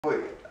Wait,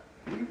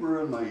 you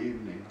ruined my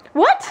evening.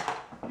 What?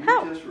 You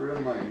How? just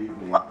ruined my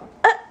evening.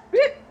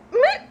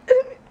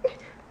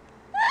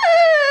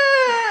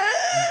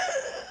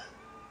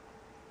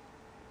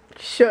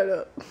 Shut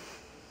up.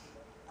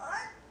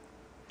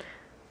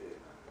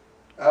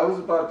 I was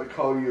about to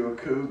call you a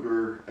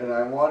cougar, and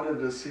I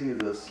wanted to see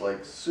this,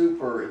 like,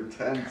 super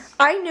intense.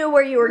 I knew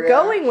where you were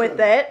going with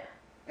it,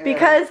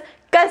 because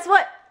guess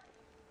what?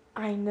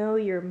 I know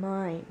your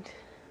mind.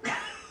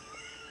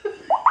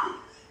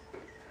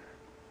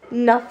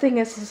 Nothing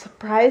is a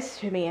surprise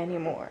to me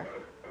anymore.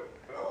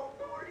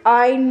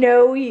 I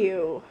know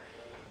you.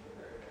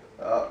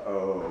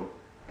 Uh-oh.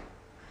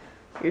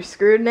 You're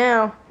screwed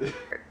now.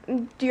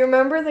 Do you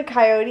remember the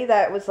coyote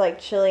that was like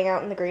chilling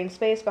out in the green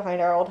space behind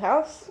our old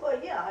house? Well,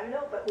 yeah, I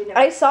know, but we never...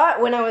 I saw it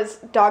when I was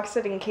dog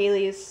sitting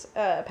Kaylee's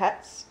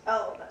pets.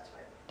 Oh, that's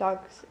right.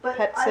 Dogs. But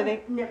pet sitting.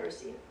 I've never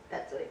seen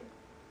pet sitting.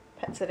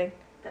 Pet sitting.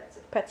 That's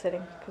it. Pet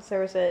sitting. Because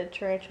there was a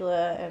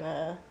tarantula and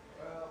a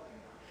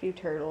few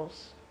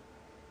turtles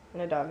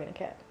and a dog and a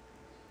cat.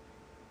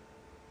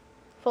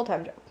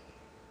 Full-time job.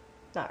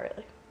 Not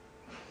really.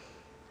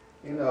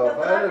 You know, if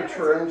I had a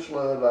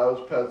tarantula and I was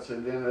pet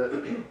sitting in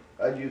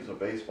it, I'd use a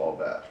baseball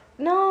bat.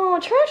 No,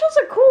 tarantulas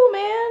are cool,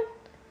 man.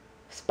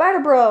 Spider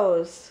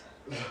Bros.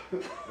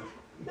 No,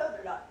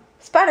 they're not.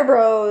 Spider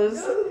Bros.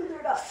 No,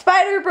 they're not.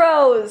 Spider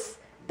Bros.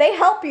 They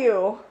help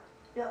you.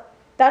 No.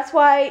 That's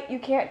why you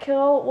can't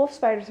kill wolf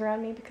spiders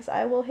around me, because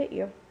I will hit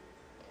you.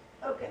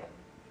 Okay.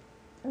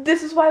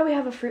 This is why we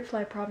have a fruit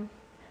fly problem.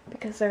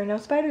 Because there are no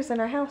spiders in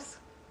our house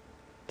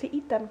to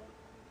eat them.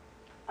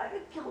 I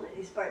haven't killed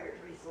any spiders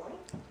recently.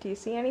 Do you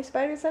see any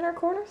spiders in our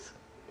corners?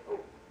 Oh.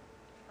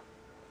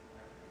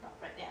 Not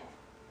right now.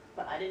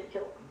 But I didn't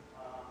kill them.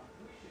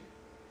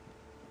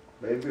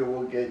 Maybe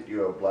we'll get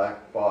you a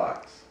black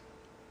box.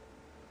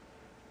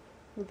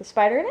 With a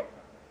spider in it?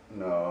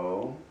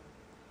 No.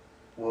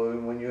 Well,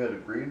 when you had a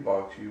green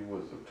box, you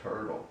was a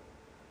turtle.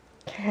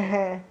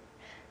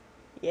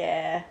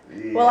 Yeah.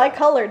 Well, I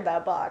colored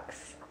that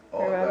box.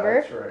 Oh,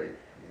 remember? that's right.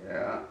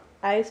 Yeah.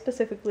 I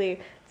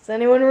specifically... Does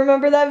anyone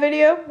remember that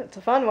video? It's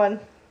a fun one.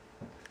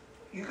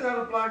 You got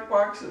a black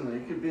box in there.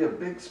 You could be a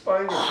big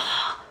spider.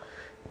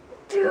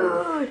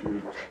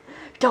 Dude,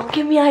 don't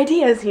give me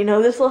ideas. You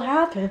know this will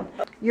happen.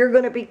 You're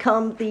going to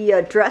become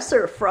the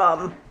dresser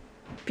from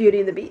Beauty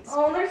and the Beast.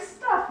 Oh, there's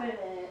stuff in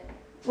it.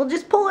 Well,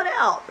 just pull it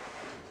out.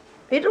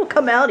 It'll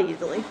come out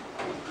easily.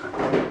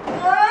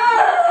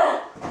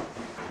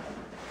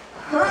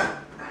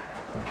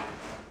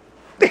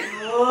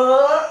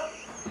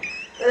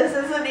 This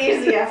isn't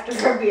easy after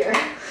a beer.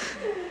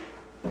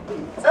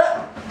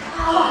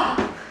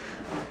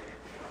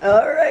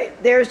 All right,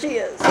 there she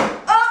is. I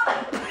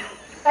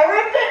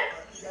ripped it!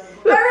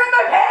 I ripped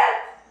my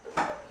pants!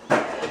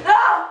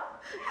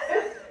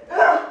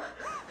 No!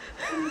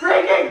 It's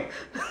breaking!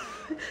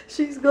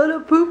 She's gonna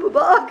poop a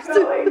box.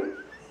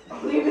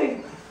 I'm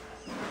leaving.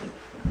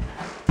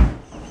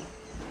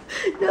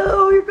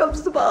 No, here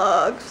comes the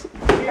box.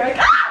 You're like,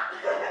 ah!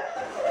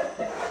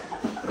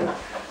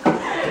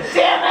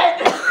 Damn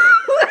it!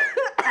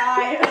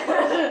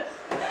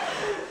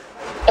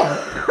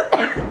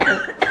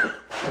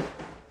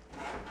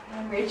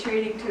 I'm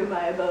retreating to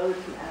my abode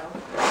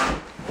now.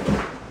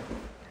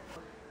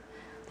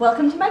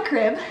 Welcome to my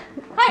crib.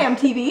 Hi,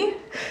 MTV.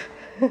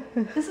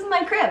 This is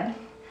my crib.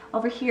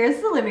 Over here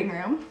is the living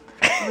room.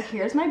 Over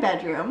here is my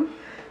bedroom.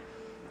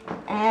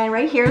 And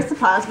right here is the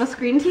plasma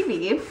screen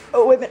TV.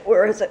 Oh, wait a minute,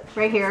 where is it?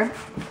 Right here.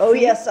 Oh,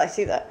 yes, I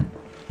see that.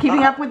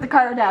 Keeping Up with the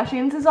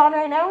Kardashians is on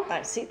right now.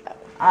 I see that.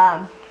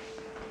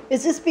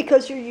 Is this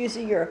because you're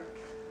using your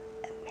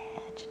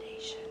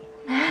imagination?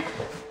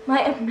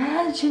 My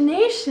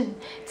imagination.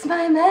 It's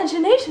my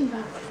imagination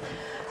box.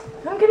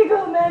 I'm gonna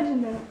go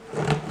imagine now.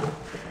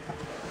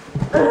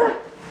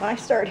 I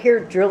start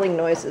hearing drilling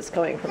noises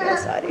coming from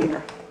inside of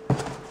here.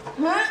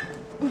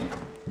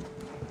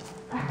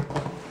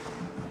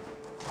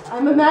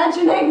 I'm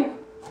imagining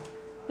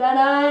that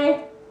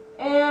I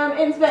am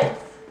in space.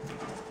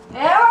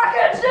 And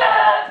rocket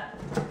ship!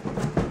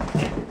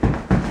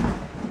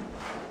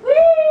 Whee!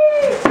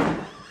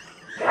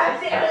 God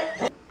damn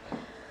it!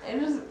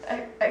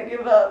 I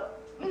give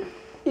up.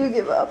 You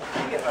give up.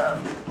 I give up.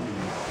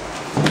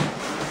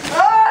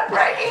 Oh, I'm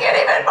breaking it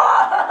even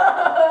more!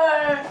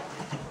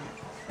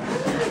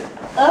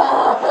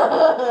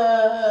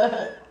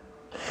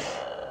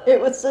 It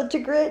was such a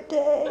great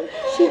day.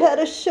 She had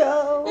a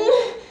show.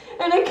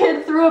 And a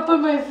kid threw up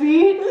on my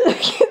feet. The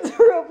kid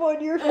threw up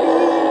on your feet.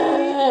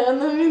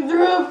 And then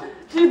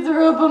she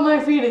threw up on my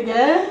feet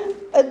again.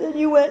 And then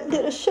you went and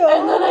did a show.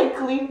 And then I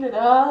cleaned it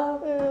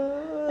up.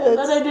 And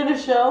then I did a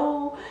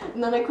show.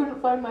 And then I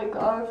couldn't find my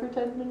car for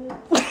 10 minutes.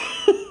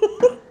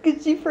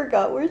 Because she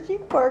forgot where she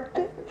parked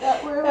it. I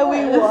forgot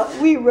where it was.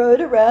 We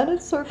rode around in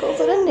circles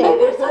in a Maybe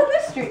neighborhood. it's on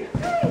this street.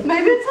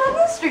 Maybe it's on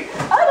this street.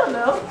 I don't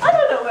know. I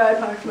don't know where I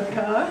parked my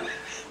car.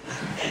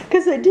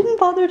 Because I didn't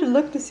bother to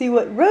look to see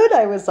what road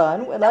I was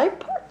on when I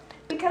parked.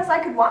 Because I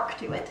could walk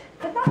to it,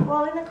 but not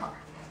while in the car.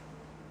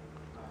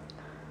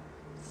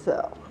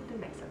 So.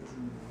 Didn't make sense.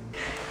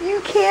 You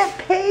can't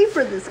pay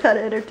for this kind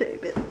of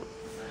entertainment.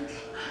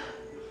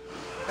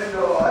 I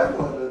know.